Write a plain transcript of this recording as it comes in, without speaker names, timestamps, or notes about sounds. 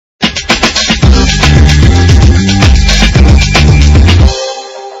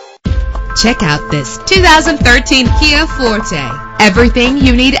Check out this 2013 Kia Forte. Everything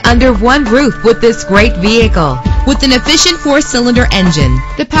you need under one roof with this great vehicle. With an efficient 4-cylinder engine,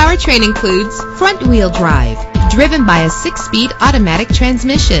 the powertrain includes front-wheel drive, driven by a 6-speed automatic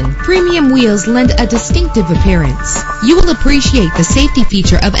transmission. Premium wheels lend a distinctive appearance. You will appreciate the safety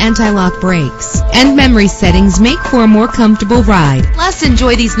feature of anti-lock brakes, and memory settings make for a more comfortable ride. Plus,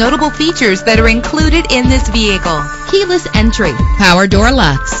 enjoy these notable features that are included in this vehicle: keyless entry, power door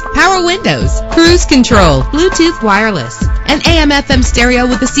locks, power windows, cruise control, Bluetooth wireless, an AM/FM stereo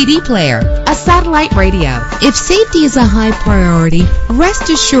with a CD player, a satellite radio. If safety is a high priority, rest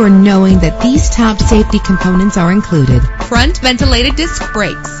assured knowing that these top safety components are included: front ventilated disc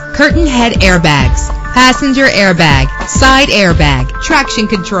brakes, curtain head airbags, passenger airbag, side airbag, traction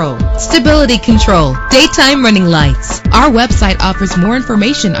control, stability control, daytime running lights. Our website offers more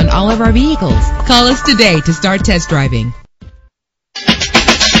information on all of our vehicles. Call us today to start test driving.